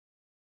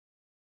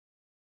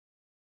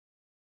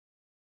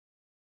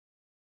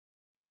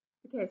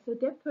Okay, so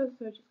depth first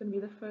search is going to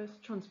be the first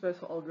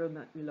transversal algorithm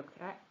that we looked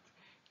at.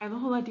 And the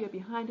whole idea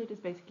behind it is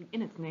basically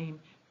in its name.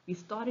 We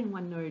start in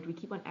one node, we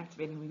keep on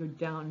activating, we go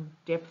down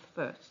depth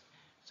first.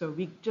 So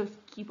we just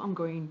keep on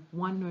going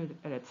one node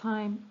at a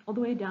time, all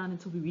the way down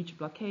until we reach a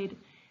blockade,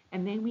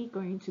 and then we're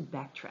going to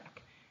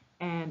backtrack.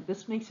 And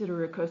this makes it a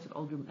recursive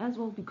algorithm as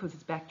well because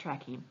it's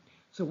backtracking.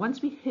 So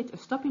once we hit a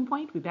stopping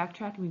point, we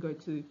backtrack and we go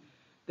to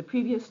the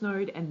previous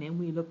node, and then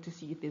we look to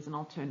see if there's an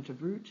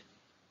alternative route.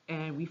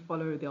 And we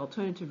follow the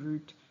alternative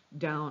route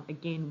down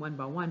again one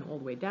by one all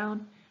the way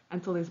down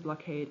until there's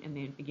blockade, and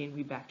then again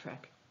we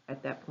backtrack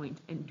at that point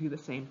and do the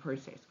same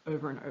process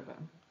over and over.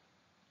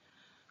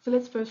 So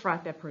let's first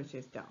write that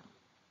process down.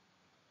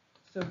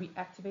 So we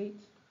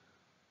activate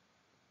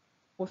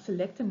or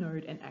select a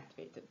node and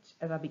activate it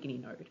as our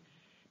beginning node.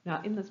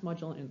 Now in this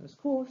module, in this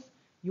course,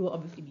 you will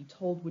obviously be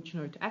told which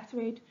node to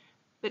activate,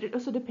 but it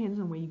also depends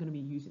on where you're going to be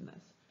using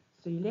this.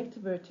 So you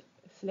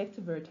select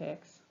a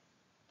vertex,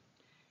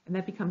 and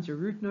that becomes your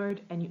root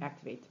node, and you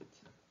activate it.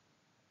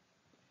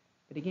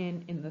 But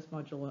again, in this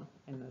module,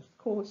 in this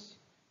course,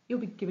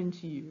 it'll be given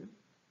to you,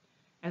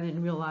 and then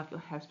in real life, you'll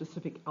have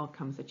specific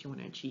outcomes that you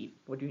want to achieve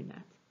for doing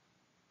that.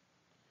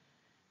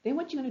 Then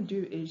what you're going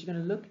to do is you're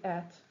going to look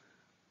at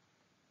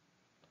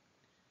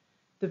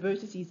the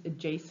vertices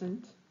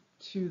adjacent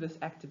to this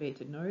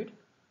activated node,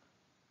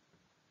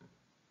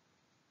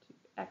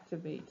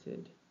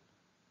 activated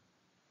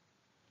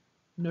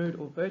node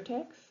or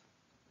vertex,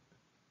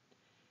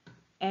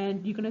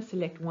 and you're going to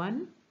select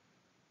one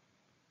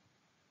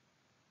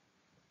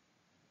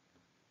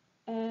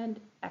and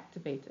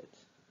activate it.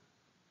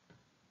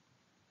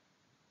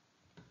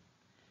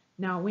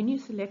 Now when you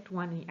select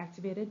one and you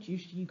activate it,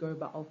 usually you go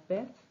by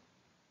alphabet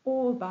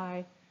or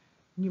by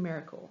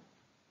numerical.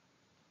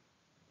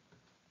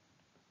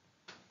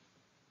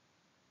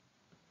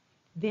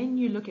 Then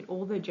you look at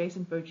all the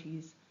adjacent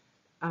vertices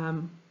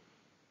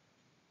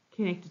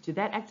connected to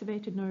that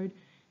activated node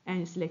and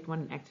you select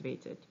one and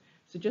activate it.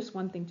 So just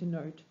one thing to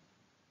note,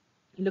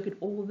 you look at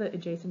all the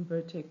adjacent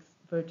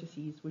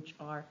vertices which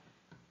are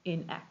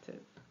inactive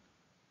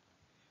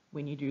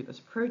when you do this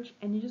approach,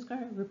 and you're just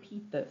going to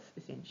repeat this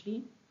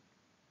essentially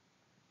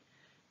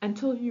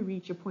until you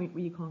reach a point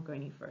where you can't go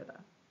any further.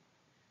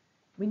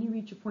 When you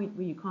reach a point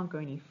where you can't go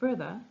any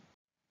further,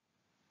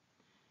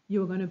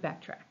 you're going to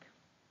backtrack.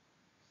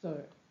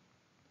 So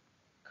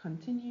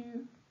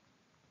continue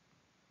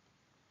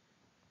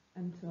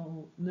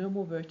until no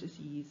more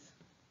vertices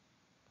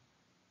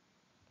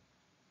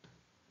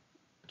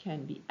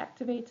can be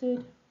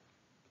activated.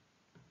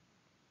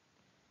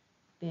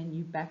 Then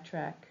you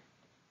backtrack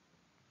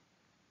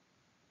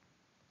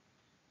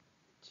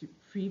to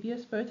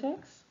previous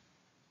vertex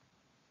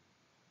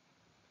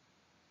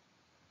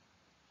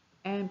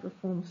and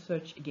perform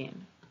search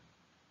again.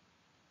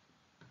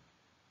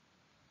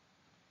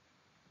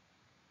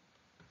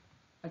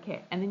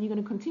 Okay, and then you're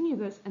going to continue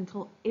this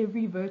until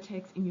every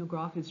vertex in your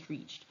graph is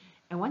reached.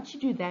 And once you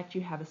do that, you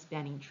have a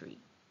spanning tree.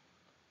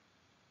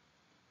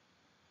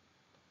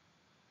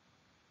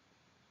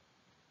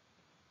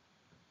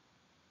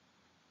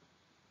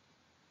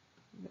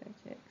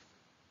 Vertex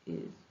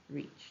is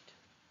reached.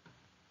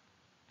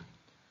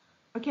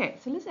 Okay,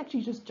 so let's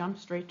actually just jump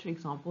straight to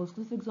examples,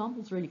 because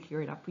examples really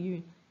clear it up for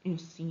you and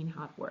you've seen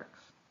how it works.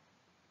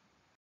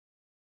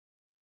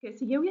 Okay,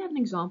 so here we have an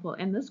example,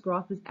 and this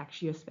graph is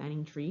actually a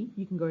spanning tree.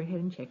 You can go ahead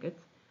and check it.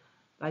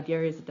 The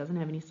idea is it doesn't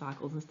have any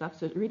cycles and stuff,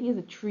 so it really is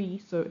a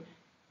tree, so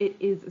it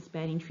is a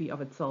spanning tree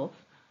of itself.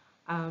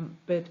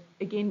 But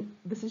again,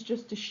 this is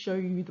just to show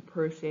you the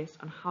process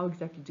on how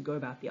exactly to go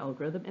about the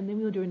algorithm, and then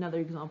we'll do another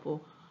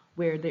example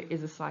where there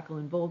is a cycle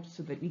involved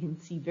so that we can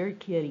see very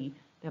clearly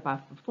that by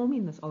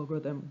performing this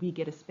algorithm, we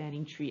get a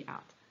spanning tree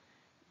out.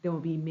 There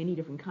will be many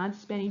different kinds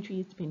of spanning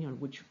trees depending on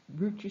which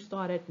route you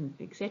start at, and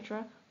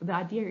etc. But the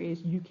idea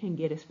is you can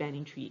get a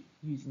spanning tree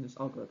using this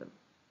algorithm.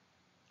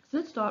 So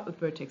let's start with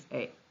vertex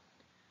A.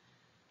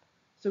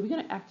 So we're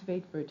going to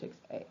activate vertex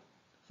A.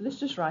 So let's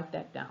just write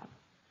that down.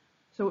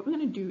 So what we're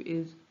going to do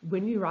is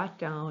when we write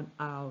down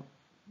our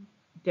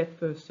depth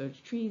first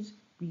search trees,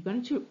 we're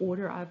going to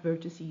order our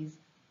vertices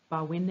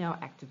by when they are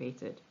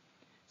activated.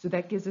 So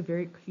that gives a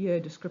very clear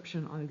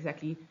description on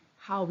exactly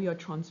how we are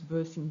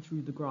transversing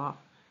through the graph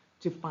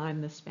to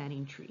find the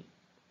spanning tree.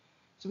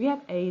 So we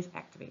have A is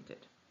activated.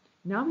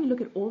 Now we look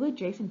at all the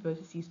adjacent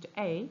vertices to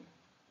A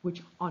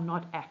which are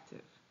not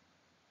active.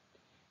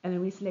 And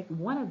then we select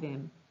one of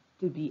them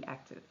to be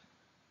active.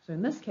 So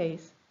in this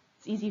case,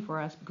 it's easy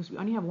for us because we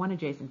only have one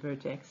adjacent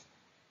vertex.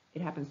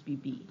 It happens to be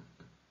B.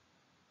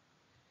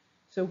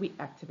 So we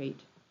activate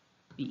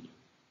B.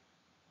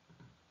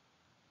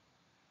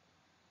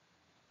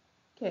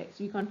 Okay,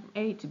 so you've gone from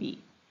A to B.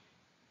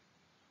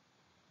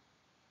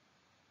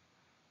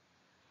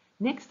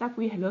 Next up,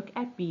 we look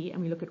at B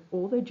and we look at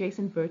all the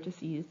adjacent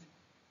vertices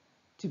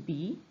to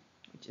B,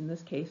 which in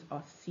this case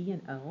are C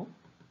and L.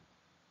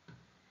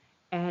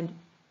 And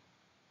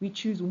we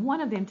choose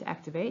one of them to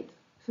activate.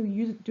 So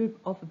we do it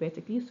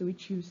alphabetically, so we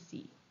choose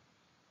C.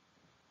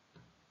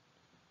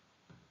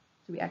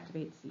 So we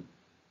activate C.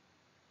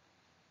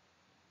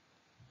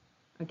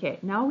 Okay,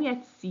 now we're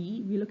at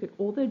C. We look at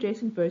all the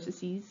adjacent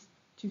vertices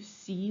to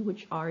C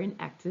which are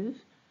inactive,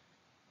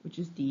 which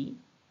is D,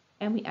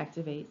 and we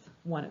activate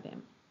one of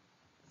them.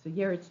 So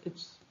here it's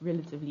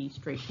relatively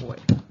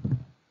straightforward.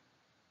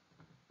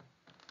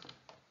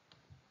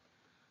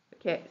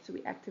 Okay, so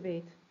we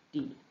activate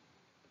D.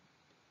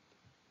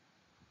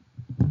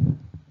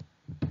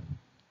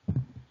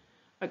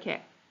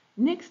 Okay,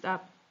 next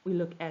up we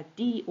look at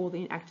D, all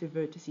the inactive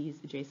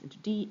vertices adjacent to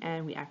D,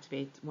 and we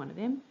activate one of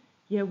them.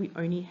 Here we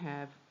only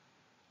have,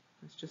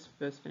 let's just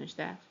first finish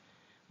that.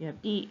 We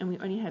have D and we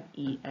only have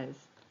E as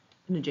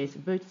an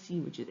adjacent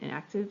vertice which is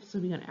inactive, so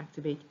we're going to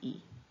activate E.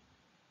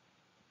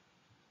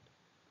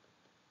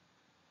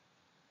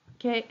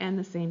 Okay, and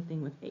the same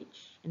thing with H.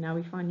 And now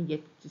we finally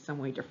get to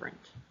somewhere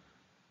different.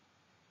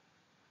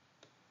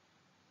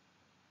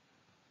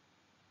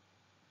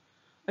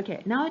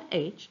 Okay, now at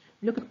H,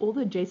 look at all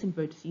the adjacent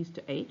vertices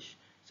to H.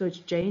 So it's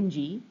J and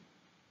G.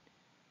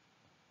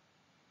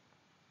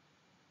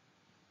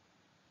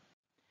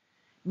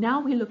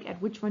 Now we look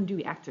at which one do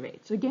we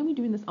activate. So again, we're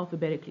doing this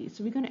alphabetically.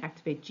 So we're going to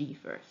activate G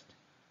first.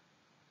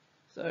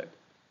 So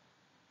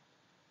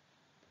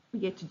we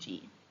get to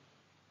G.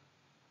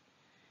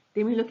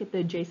 Then we look at the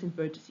adjacent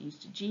vertices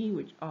to G,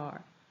 which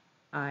are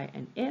I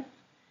and F.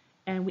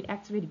 And we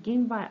activate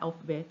again by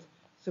alphabet.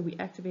 So we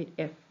activate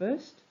F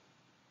first.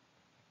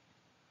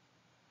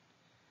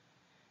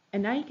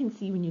 And now you can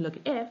see when you look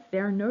at F,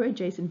 there are no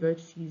adjacent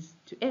vertices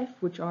to F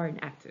which are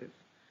inactive.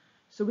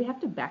 So we have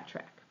to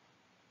backtrack.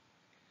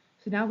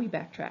 So now we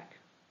backtrack.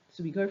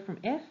 So we go from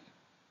F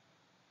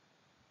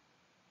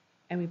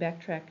and we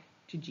backtrack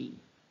to G.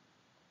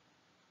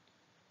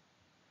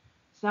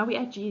 So now we're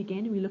at G again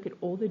and we look at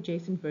all the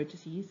adjacent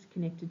vertices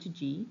connected to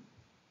G.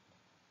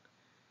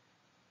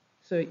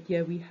 So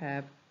here we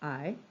have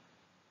I,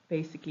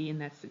 basically in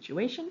that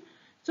situation.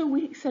 So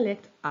we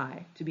select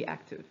I to be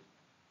active.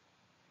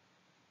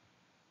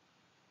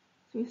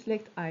 So we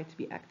select I to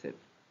be active.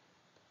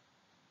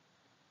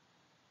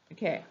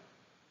 Okay.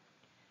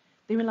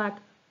 Then we're like,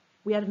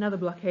 we had another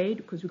blockade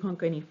because we can't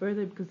go any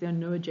further because there are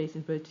no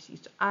adjacent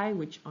vertices to I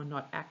which are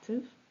not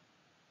active.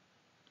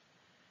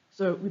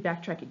 So we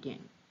backtrack again.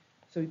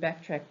 So we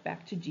backtrack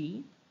back to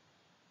G.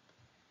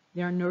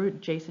 There are no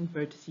adjacent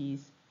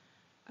vertices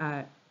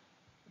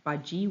by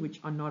G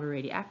which are not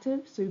already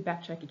active. So we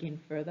backtrack again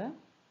further.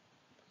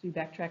 So we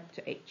backtrack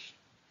to H.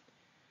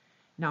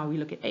 Now we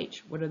look at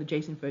H. What are the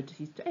adjacent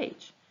vertices to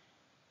H?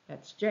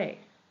 That's J.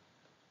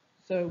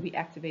 So we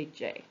activate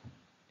J.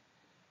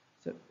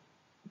 So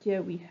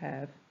here we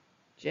have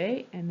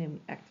J and then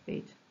we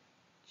activate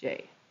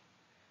J.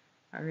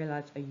 I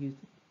realized I used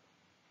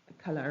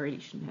a color I really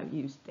shouldn't have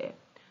used there.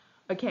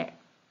 Okay,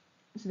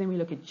 so then we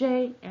look at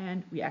J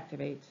and we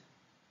activate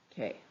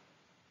K.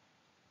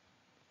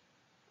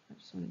 I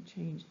just want to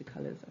change the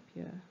colors up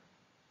here.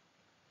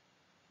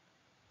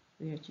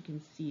 So that you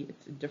can see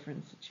it's a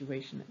different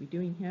situation that we're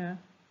doing here.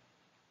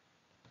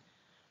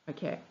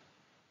 Okay,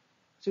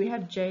 so we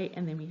have J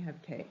and then we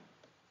have K.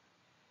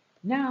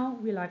 Now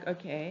we're like,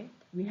 okay,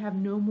 we have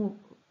no more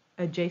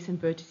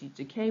adjacent vertices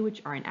to K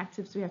which are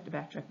inactive, so we have to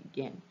backtrack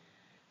again.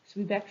 So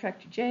we backtrack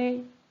to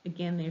J,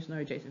 again there's no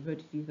adjacent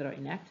vertices that are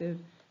inactive,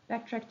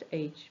 backtrack to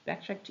H,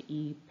 backtrack to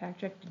E,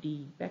 backtrack to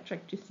D,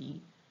 backtrack to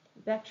C,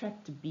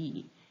 backtrack to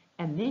B,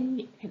 and then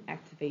we can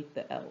activate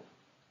the L.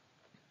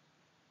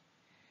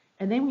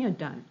 And then we are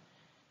done.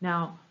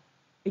 Now,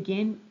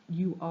 again,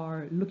 you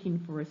are looking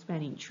for a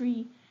spanning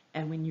tree,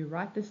 and when you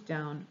write this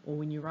down, or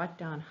when you write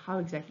down how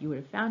exactly you would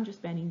have found your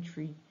spanning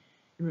tree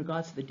in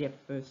regards to the depth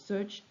first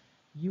search,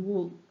 you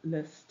will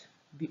list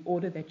the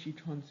order that you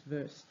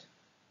transversed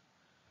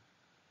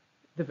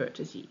the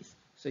vertices.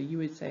 So you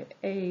would say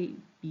A,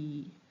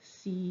 B,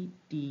 C,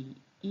 D,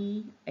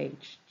 E,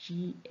 H,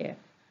 G, F,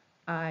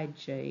 I,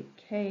 J,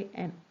 K,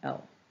 and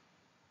L.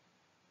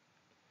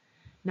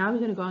 Now we're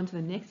going to go on to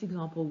the next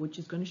example, which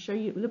is going to show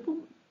you a little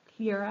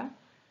clearer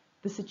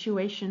the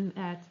situation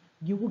that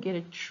you will get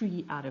a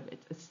tree out of it,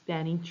 a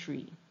spanning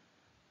tree.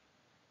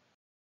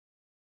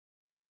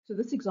 So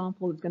this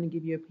example is going to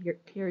give you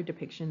a clearer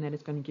depiction that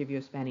it's going to give you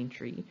a spanning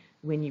tree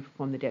when you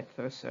perform the depth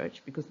first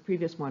search, because the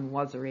previous one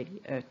was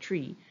already a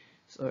tree,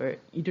 so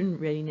you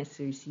didn't really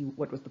necessarily see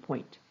what was the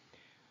point.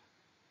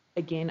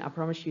 Again, I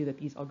promise you that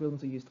these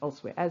algorithms are used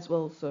elsewhere as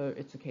well, so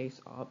it's a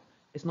case of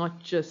it's not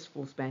just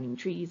for spanning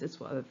trees, it's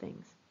for other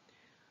things.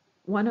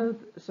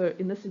 So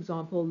in this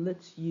example,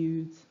 let's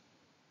use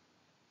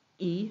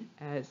E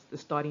as the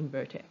starting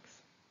vertex.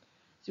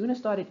 So you're going to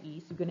start at E,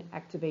 so you're going to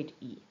activate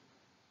E.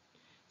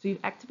 So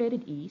you've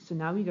activated E, so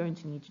now we're going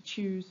to need to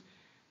choose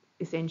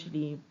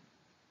essentially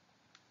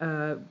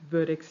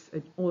vertex,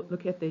 or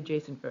look at the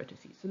adjacent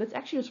vertices. So let's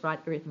actually just write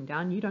everything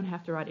down. You don't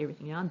have to write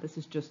everything down. This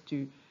is just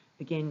to,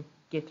 again,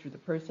 get through the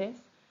process.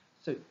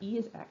 So E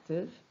is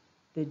active.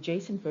 The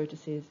adjacent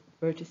vertices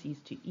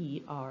to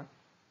E are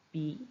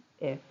B,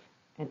 F,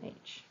 and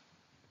H.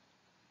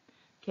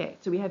 Okay,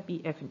 so we have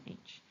B, F, and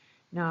H.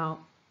 Now,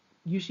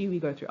 usually we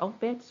go through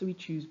alphabet, so we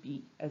choose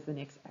B as the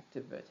next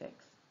active vertex.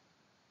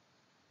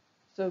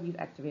 So we've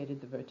activated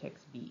the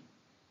vertex B.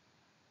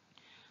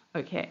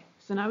 Okay,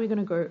 so now we're going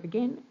to go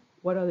again.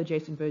 What are the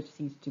adjacent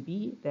vertices to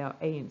B? They are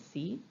A and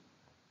C.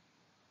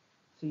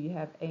 So you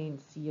have A and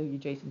C are your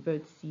adjacent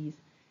vertices.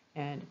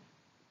 And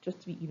just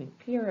to be even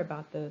clearer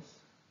about this,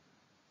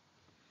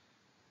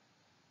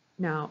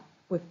 now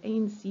with A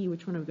and C,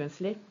 which one are we going to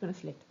select? We're going to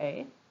select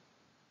A.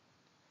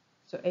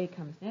 So A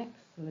comes next,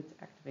 so let's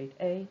activate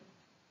A.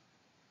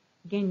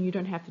 Again, you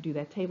don't have to do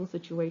that table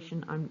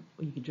situation.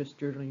 You can just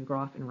do it on your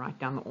graph and write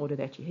down the order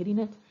that you're hitting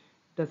it.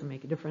 It doesn't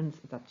make a difference,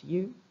 it's up to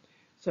you.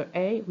 So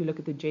A, we look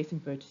at the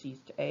adjacent vertices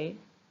to A.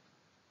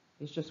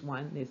 There's just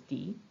one, there's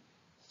D.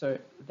 So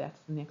that's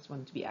the next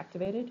one to be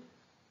activated.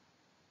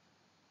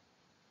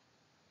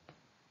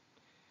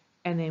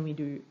 And then we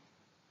do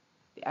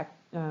the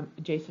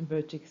adjacent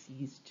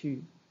vertices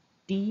to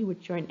D,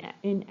 which are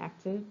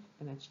inactive,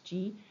 and that's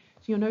G.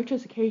 So you'll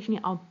notice occasionally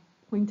I'll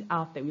point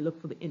out that we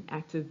look for the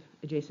inactive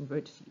adjacent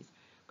vertices,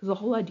 because the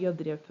whole idea of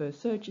the depth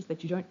first search is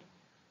that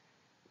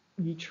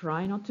you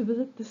try not to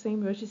visit the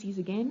same vertices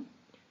again.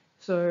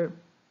 So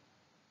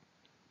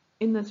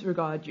in this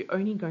regard, you're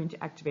only going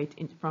to activate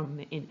from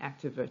the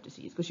inactive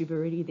vertices, because you've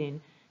already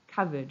then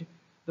covered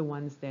the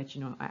ones that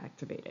you know are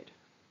activated.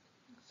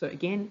 So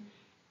again,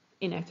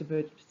 inactive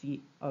vertice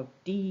of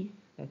D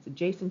that's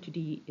adjacent to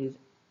D is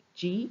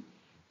G,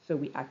 so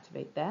we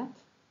activate that.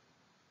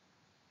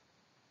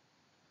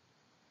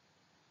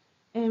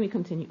 And we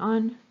continue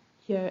on.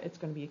 Here it's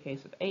going to be a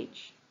case of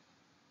H,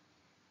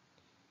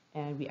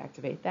 and we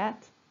activate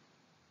that.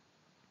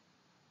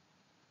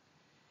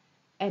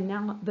 And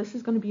now this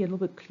is going to be a little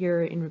bit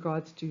clearer in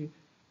regards to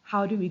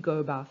how do we go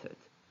about it.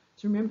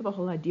 So remember, the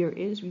whole idea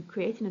is we're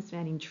creating a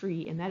spanning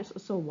tree, and that is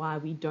also why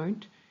we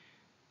don't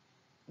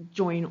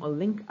join or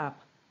link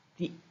up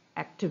the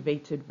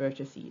activated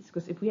vertices.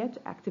 Because if we had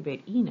to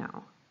activate E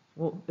now,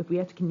 well, if we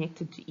had to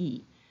connect it to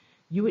E,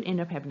 you would end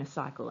up having a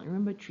cycle. And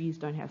remember, trees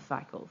don't have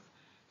cycles.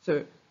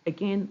 So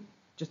again,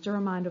 just a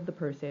reminder of the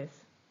process.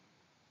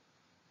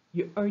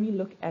 You only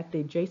look at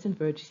the adjacent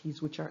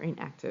vertices which are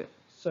inactive.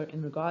 So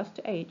in regards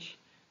to H,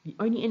 the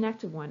only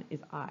inactive one is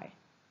I.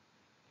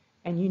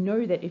 And you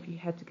know that if you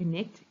had to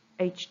connect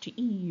H to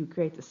E, you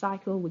create a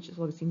cycle, which is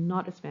obviously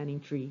not a spanning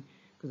tree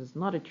because it's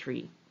not a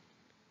tree.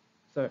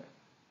 So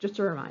just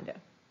a reminder.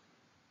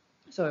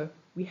 So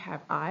we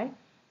have I,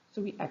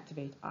 so we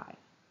activate I.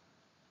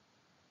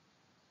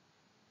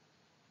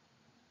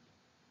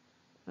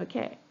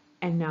 Okay,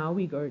 and now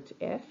we go to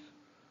F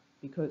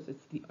because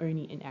it's the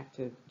only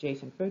inactive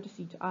adjacent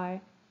vertice to I.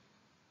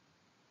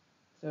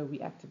 So we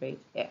activate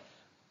F.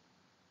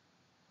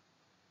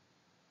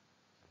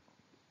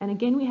 And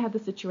again, we have the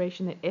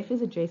situation that F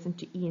is adjacent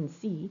to E and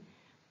C,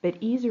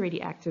 but E is already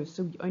active,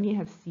 so we only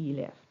have C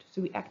left.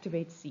 So we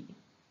activate C.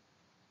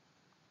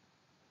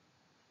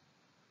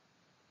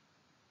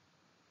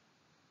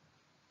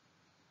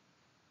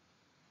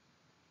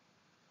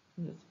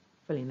 I'm just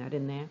filling that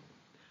in there.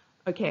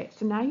 Okay,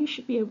 so now you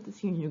should be able to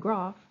see on your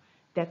graph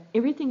that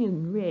everything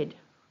in red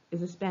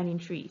is a spanning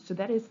tree. So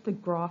that is the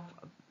graph,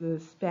 the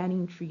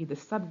spanning tree, the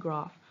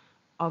subgraph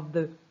of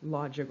the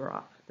larger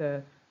graph,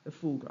 the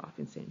full graph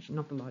essentially,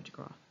 not the larger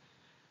graph.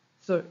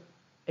 So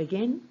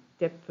again,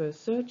 depth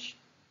first search,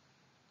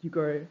 you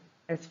go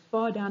as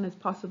far down as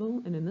possible,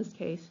 and in this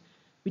case,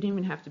 we didn't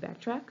even have to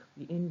backtrack.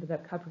 We ended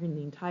up covering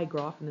the entire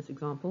graph in this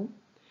example,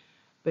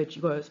 but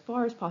you go as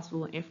far as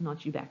possible, and if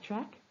not, you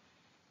backtrack.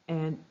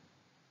 And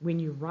when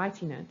you're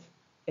writing it,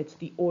 it's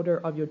the order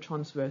of your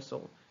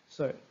transversal.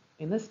 So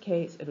in this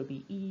case, it'll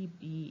be E,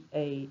 B,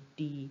 A,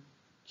 D,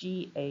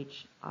 G,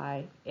 H,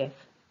 I, F,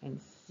 and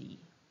C.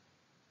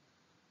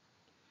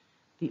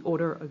 The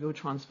order of your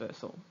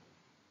transversal.